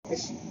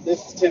This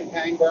is Tim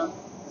Pangburn.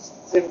 This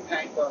is the Tim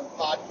Pangburn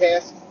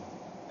Podcast,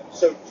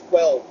 episode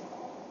 12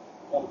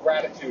 on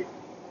gratitude.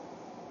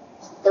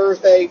 It's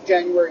Thursday,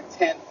 January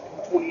 10th,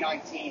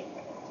 2019.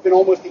 It's been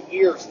almost a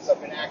year since I've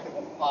been active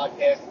on the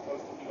podcast and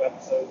posting new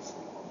episodes.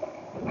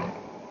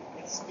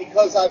 It's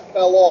because I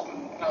fell off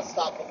and kind of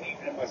stopped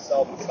believing in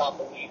myself and stopped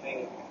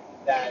believing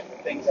that the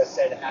things I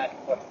said had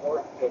much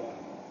worth doing.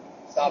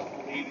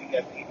 Stopped believing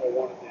that people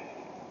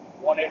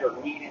wanted or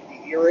needed to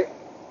hear it.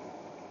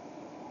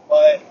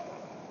 But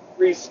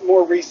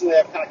more recently,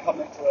 I've kind of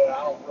come into it.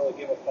 I don't really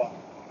give a fuck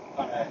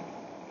kind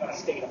of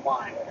state of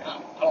mind. Like, I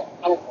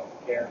don't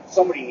fucking care.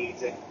 Somebody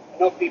needs it.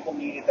 Enough people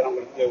need it that I'm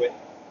going to do it.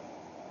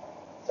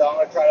 So I'm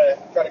going to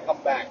try to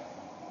come back.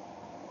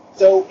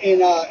 So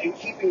in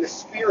keeping the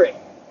spirit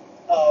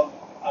of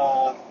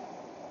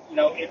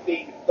it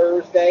being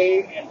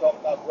Thursday and talking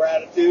about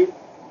gratitude,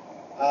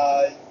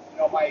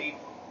 my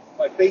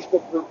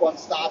Facebook group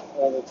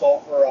Unstoppable, it's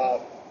all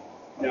for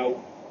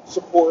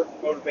support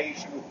and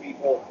motivation with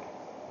people.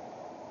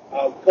 We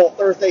call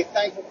Thursday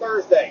Thankful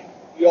Thursday.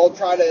 We all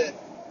try to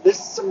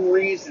list some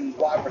reasons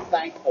why we're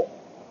thankful.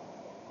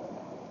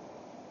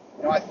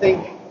 I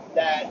think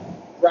that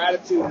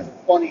gratitude is a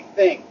funny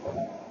thing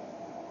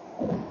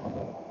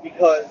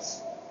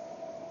because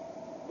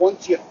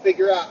once you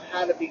figure out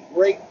how to be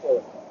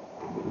grateful,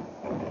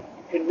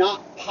 you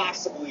cannot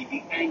possibly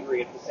be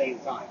angry at the same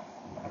time.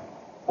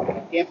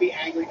 You can't be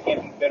angry,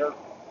 can't be bitter,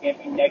 can't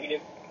be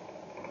negative.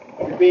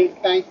 If you're being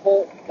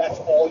thankful, that's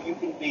all you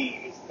can be,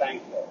 is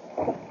thankful.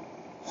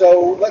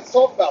 So let's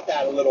talk about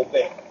that a little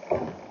bit.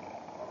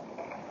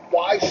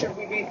 Why should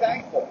we be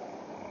thankful?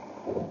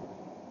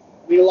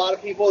 I mean, a lot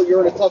of people,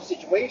 you're in a tough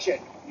situation.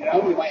 You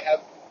might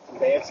have some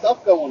bad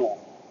stuff going on.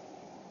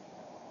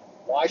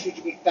 Why should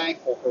you be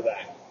thankful for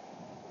that?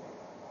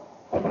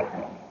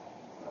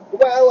 The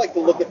way I like to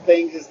look at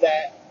things is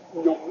that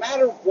no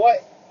matter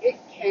what, it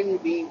can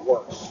be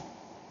worse.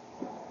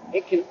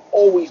 It can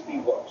always be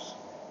worse.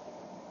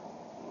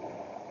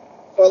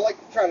 So I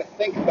like to try to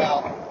think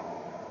about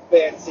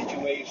bad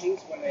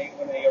situations when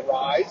they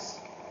arise.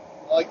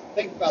 I like to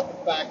think about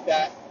the fact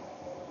that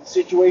the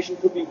situation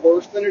could be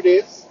worse than it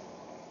is,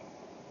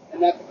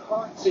 and that the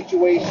current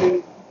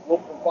situation will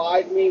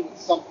provide me with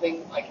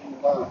something I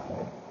can learn.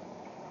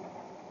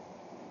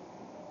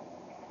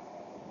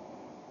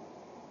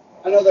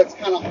 I know that's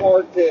kind of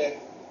hard to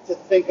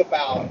think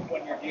about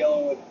when you're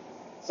dealing with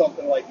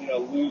something like,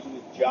 losing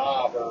a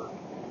job or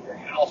your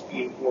house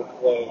being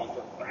foreclosed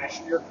or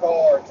crashing your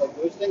car. It's like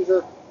those things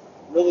are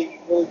really,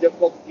 really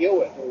difficult to deal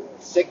with. Or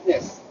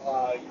sickness,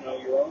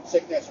 your own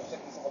sickness or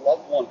sickness of a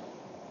loved one.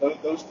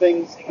 Those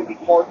things, it can be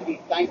hard to be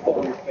thankful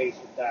when you're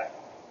faced with that.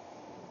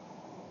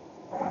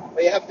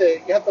 But you have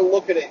to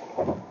look at it.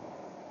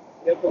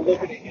 You have to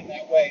look at it in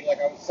that way, like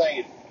I was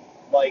saying.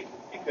 Like,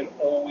 it could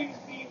always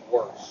be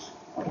worse.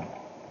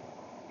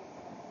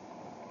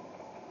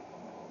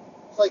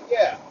 It's like,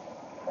 yeah.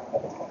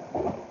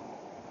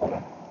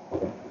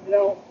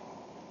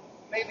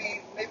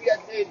 Maybe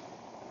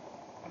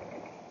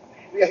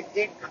I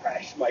did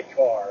crash my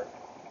car.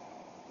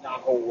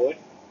 Knock on wood.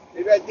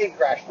 Maybe I did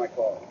crash my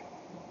car.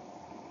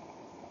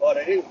 But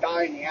I didn't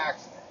die in the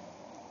accident.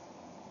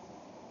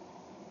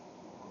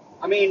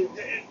 I mean,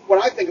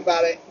 when I think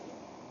about it,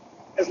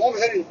 as long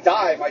as I didn't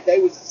die, my day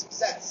was a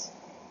success.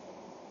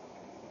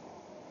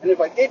 And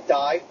if I did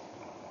die,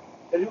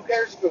 then who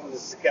cares if it was a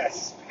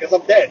success? Because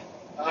I'm dead.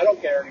 I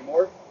don't care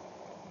anymore.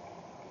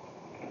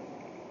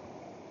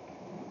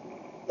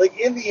 Like,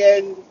 in the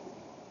end,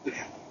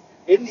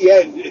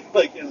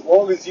 like, as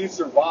long as you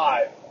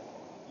survive,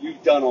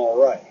 you've done all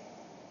right.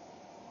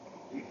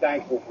 Be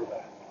thankful for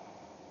that.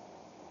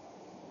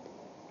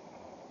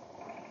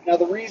 Now,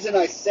 the reason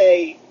I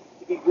say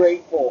to be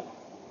grateful,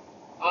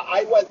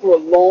 I went through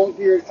a long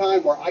period of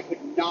time where I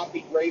could not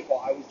be grateful.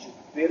 I was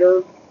just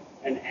bitter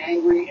and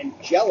angry and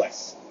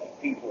jealous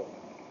of people.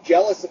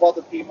 Jealous of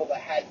other people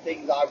that had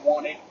things I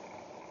wanted.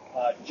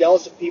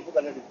 Jealous of people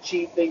that had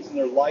achieved things in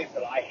their life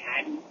that I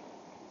hadn't.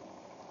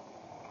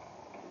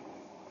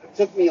 It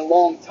took me a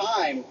long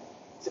time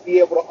to be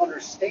able to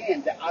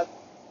understand that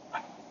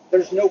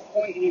there's no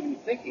point in even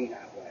thinking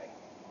that way.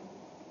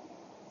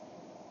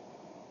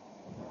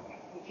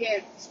 We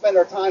can't spend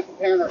our time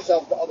comparing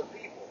ourselves to other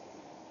people.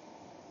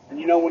 And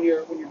when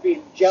you're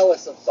being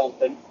jealous of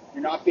something,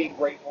 you're not being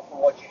grateful for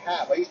what you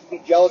have. I used to be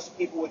jealous of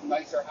people with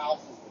nicer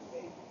houses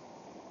than me.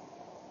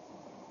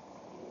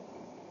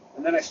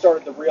 And then I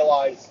started to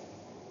realize,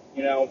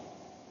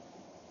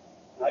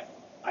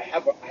 I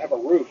have a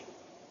roof.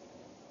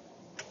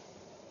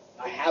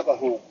 I have a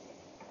home.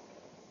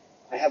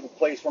 I have a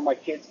place where my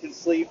kids can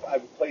sleep. I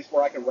have a place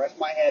where I can rest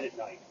my head at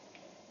night.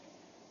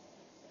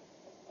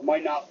 I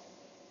might not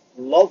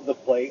love the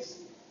place,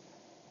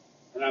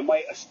 and I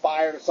might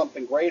aspire to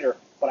something greater,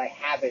 but I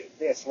have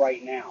this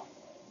right now,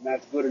 and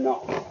that's good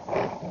enough.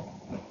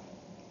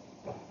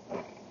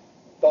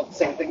 Thought the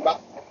same thing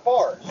about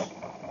cars.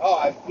 Oh,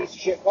 I have a piece of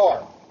shit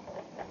car.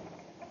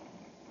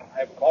 I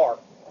have a car.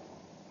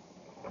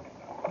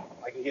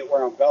 I can get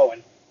where I'm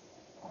going.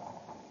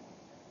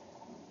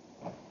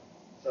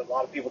 So a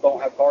lot of people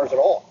don't have cars at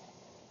all.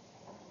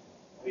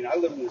 I mean, I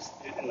live in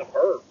the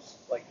burbs.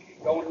 Like,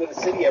 going to the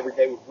city every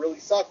day would really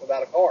suck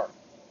without a car.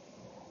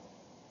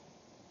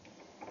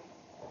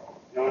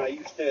 You know, and I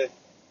used to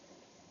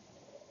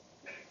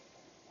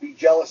be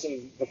jealous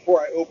of,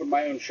 before I opened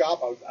my own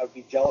shop, I would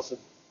be jealous of,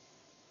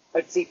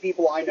 I'd see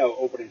people I know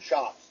opening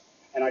shops,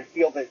 and I'd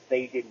feel that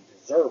they didn't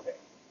deserve it.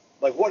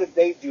 Like, what did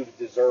they do to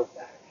deserve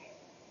that?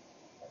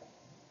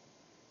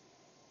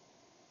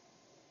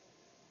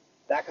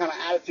 That kind of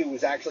attitude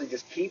was actually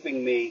just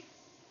keeping me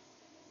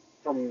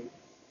from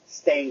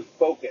staying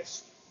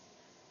focused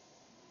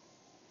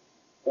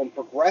on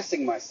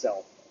progressing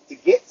myself to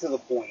get to the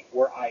point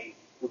where I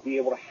would be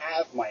able to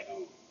have my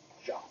own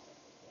shop.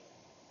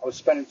 I was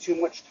spending too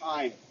much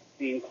time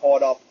being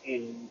caught up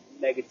in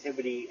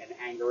negativity and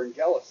anger and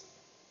jealousy,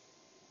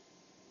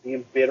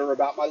 being bitter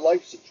about my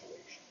life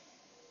situation.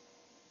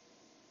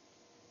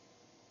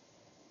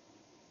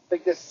 I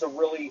think this is a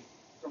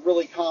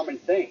really common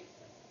thing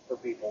for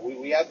people.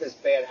 We have this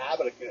bad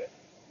habit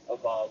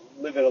of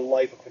living a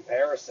life of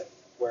comparison,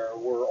 where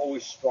we're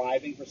always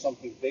striving for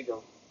something bigger.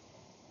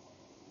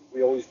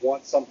 We always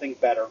want something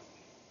better.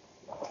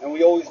 And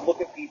we always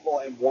look at people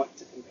and want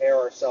to compare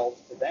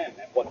ourselves to them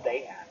and what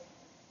they have.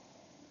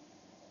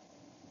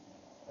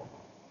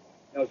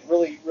 You know, it's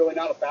really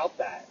not about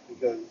that,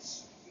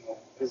 because, you know,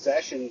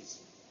 possessions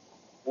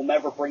will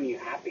never bring you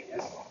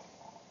happiness.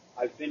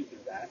 I've been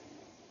through that.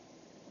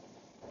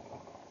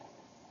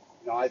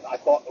 You know, I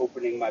thought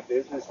opening my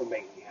business would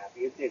make me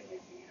happy. It didn't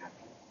make me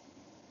happy.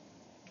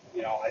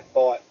 You know, I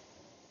thought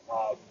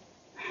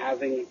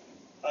having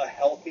a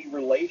healthy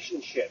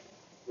relationship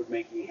would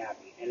make me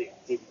happy, and it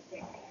didn't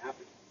make me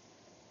happy.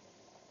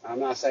 I'm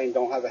not saying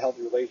don't have a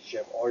healthy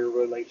relationship. All your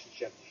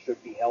relationships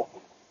should be healthy.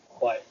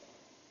 But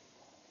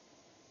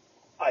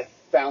I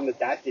found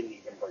that didn't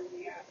even bring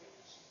me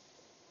happiness.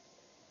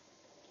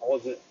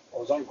 I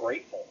was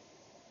ungrateful.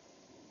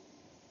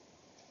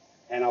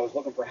 And I was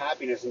looking for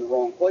happiness in the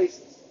wrong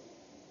places.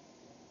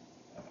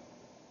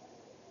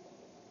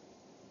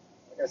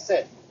 Like I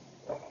said,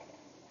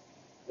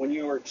 when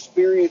you are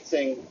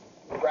experiencing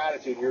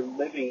gratitude, you're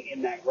living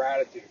in that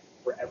gratitude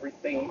for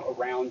everything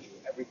around you,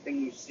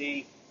 everything you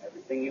see,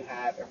 everything you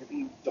have, everything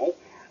you don't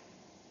have.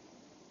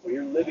 When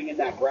you're living in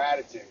that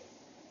gratitude,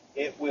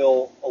 it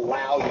will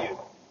allow you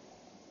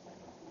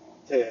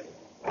to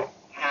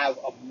have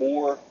a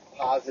more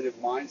positive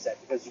mindset,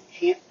 because you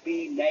can't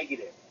be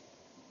negative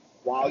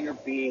while you're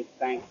being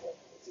thankful.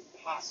 It's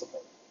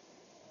impossible.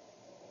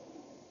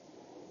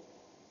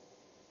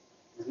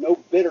 There's no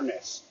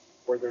bitterness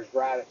where there's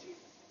gratitude.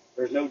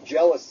 There's no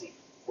jealousy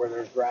where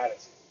there's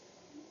gratitude.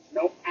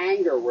 There's no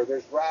anger where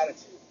there's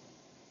gratitude.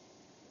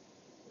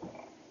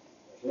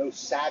 There's no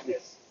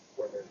sadness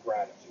where there's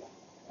gratitude.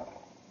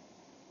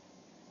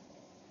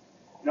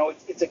 You know,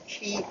 it's a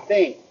key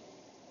thing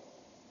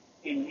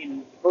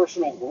in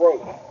personal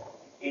growth,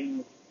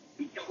 in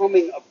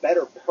becoming a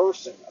better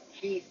person. A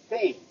key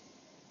thing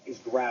is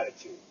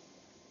gratitude.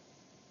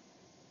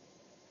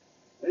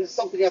 This is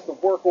something you have to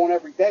work on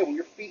every day. When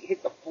your feet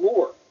hit the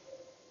floor,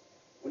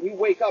 when you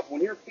wake up,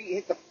 when your feet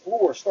hit the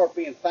floor, start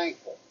being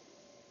thankful.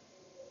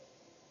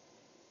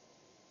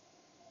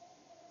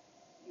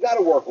 You got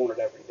to work on it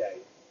every day,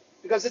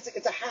 because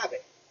it's a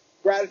habit.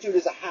 Gratitude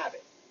is a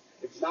habit.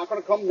 It's not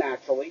going to come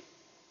naturally.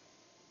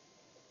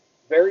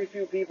 Very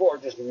few people are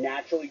just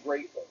naturally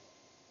grateful.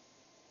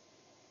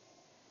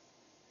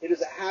 It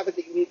is a habit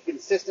that you need to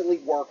consistently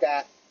work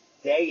at,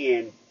 day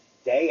in,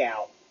 day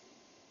out,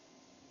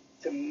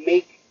 to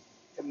make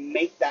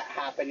that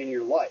happen in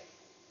your life.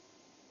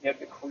 You have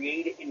to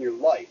create it in your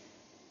life.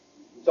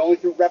 It's only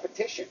through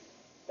repetition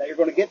that you're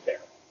going to get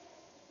there.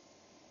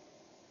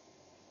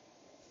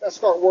 Let's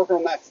start working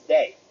on that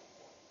today.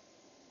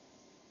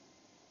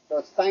 So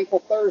it's Thankful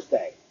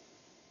Thursday.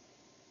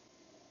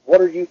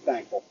 What are you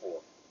thankful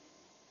for?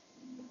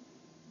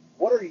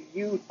 What are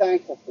you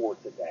thankful for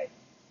today?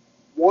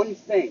 One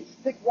thing.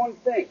 Just pick one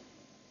thing.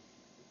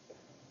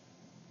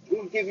 I'm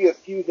going to give you a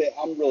few that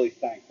I'm really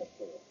thankful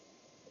for.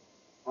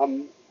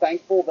 I'm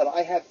thankful that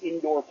I have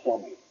indoor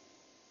plumbing.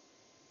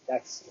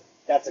 That's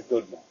a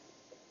good one.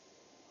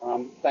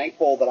 I'm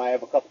thankful that I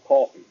have a cup of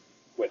coffee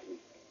with me.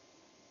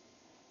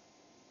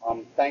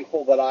 I'm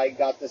thankful that I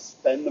got to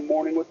spend the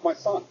morning with my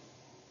son.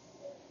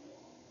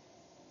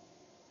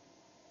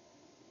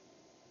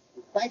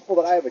 I'm thankful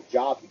that I have a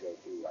job to go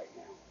to right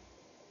now.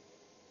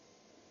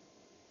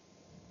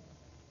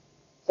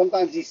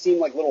 Sometimes these seem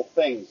like little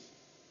things.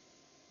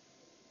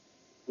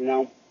 You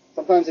know,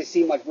 sometimes they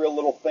seem like real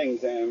little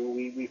things, and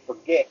we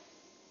forget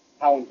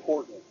how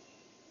important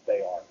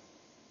they are.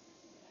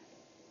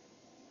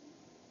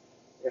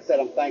 Like I said,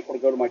 I'm thankful to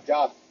go to my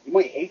job. You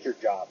might hate your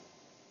job,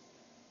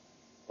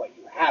 but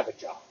you have a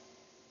job.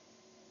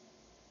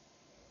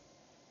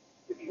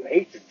 If you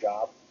hate your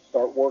job,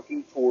 start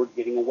working toward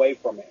getting away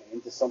from it and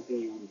into something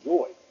you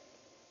enjoy.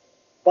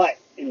 But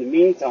in the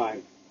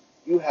meantime,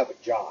 you have a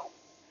job.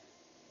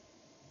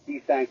 Be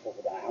thankful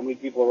for that. How many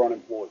people are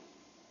unemployed?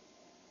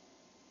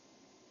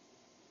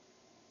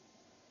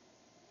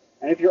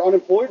 And if you're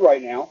unemployed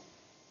right now,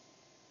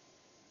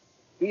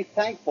 Be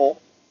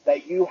thankful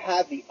that you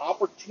have the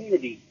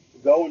opportunity to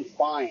go and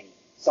find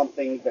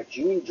something that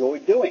you enjoy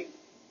doing.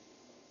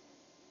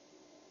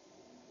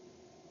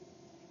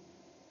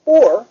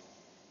 Or,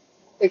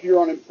 if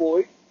you're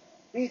unemployed,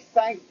 be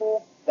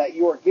thankful that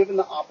you are given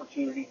the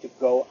opportunity to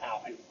go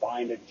out and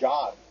find a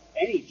job,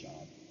 any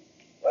job.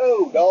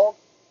 Whoa, dog.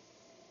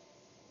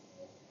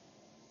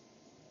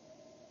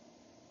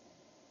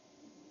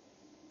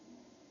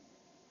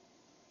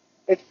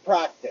 It's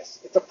practice.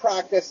 It's a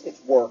practice.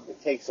 It's work.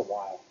 It takes a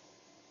while.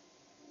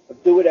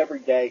 But do it every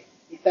day.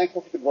 Be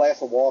thankful for the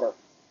glass of water.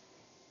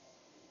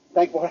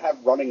 Thankful to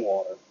have running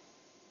water.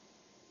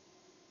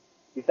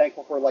 Be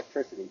thankful for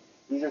electricity.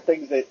 These are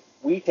things that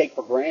we take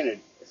for granted,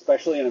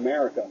 especially in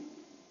America,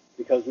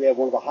 because we have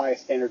one of the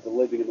highest standards of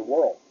living in the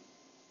world.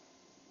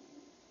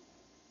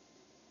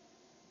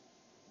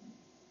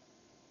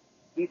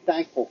 Be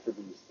thankful for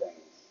these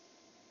things.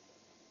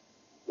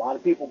 A lot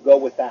of people go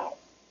without.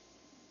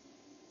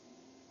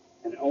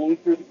 And only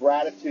through the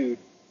gratitude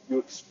you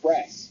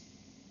express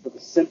for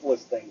the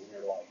simplest things in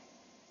your life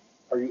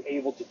are you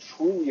able to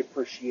truly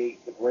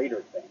appreciate the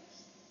greater things.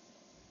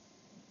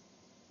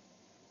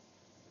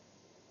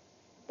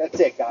 That's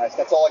it, guys.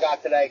 That's all I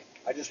got today.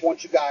 I just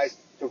want you guys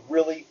to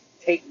really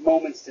take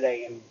moments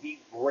today and be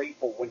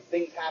grateful. When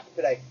things happen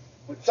today,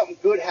 when something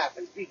good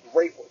happens, be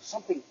grateful. If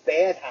something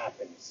bad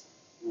happens,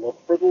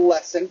 look for the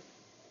lesson.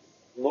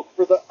 Look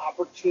for the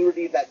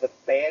opportunity that the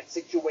bad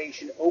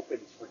situation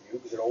opens for you,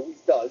 because it always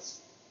does,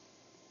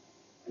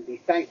 and be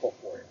thankful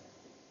for it.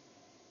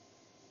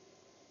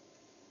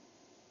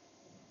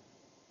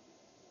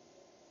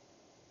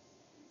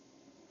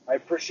 I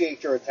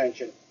appreciate your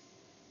attention.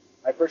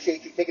 I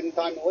appreciate you taking the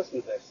time to listen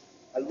to this.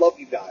 I love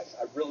you guys.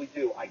 I really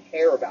do. I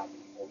care about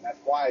people, and that's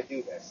why I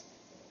do this.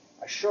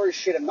 I sure as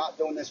shit am not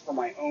doing this for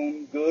my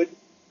own good,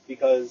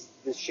 because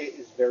this shit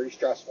is very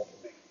stressful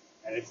for me,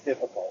 and it's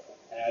difficult.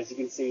 And as you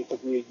can see, it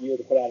took me a year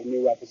to put out a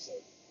new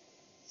episode.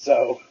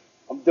 So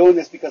I'm doing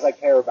this because I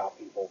care about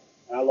people,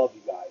 and I love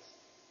you guys.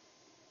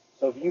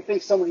 So if you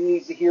think somebody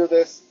needs to hear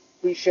this,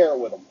 please share it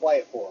with them. Play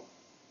it for them.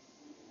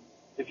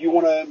 If you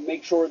want to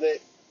make sure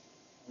that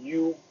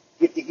you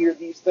get to hear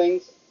these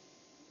things,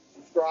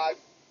 subscribe.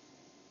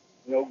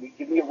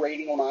 Give me a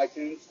rating on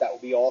iTunes. That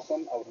would be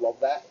awesome. I would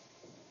love that.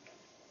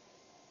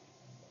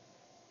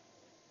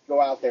 Go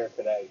out there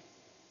today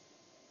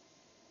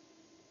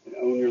and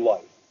own your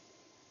life.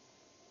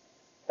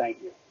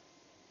 Thank you.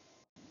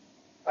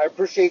 I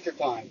appreciate your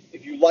time.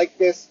 If you like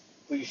this,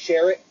 please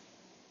share it.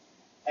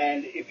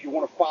 And if you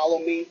want to follow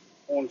me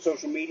on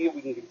social media,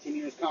 we can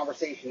continue this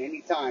conversation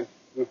anytime.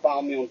 You can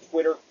follow me on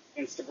Twitter,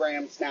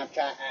 Instagram, Snapchat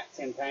at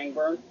Tim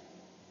Pangburn,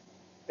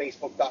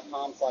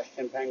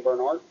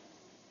 Facebook.com/TimPangburnArt,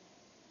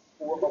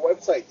 or my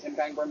website,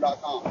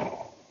 TimPangburn.com.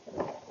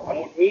 I'm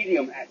on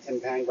Medium at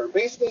Tim Pangburn.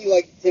 Basically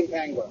like Tim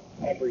Pangburn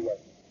everywhere.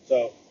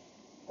 So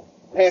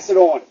pass it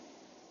on.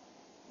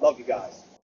 Love you guys.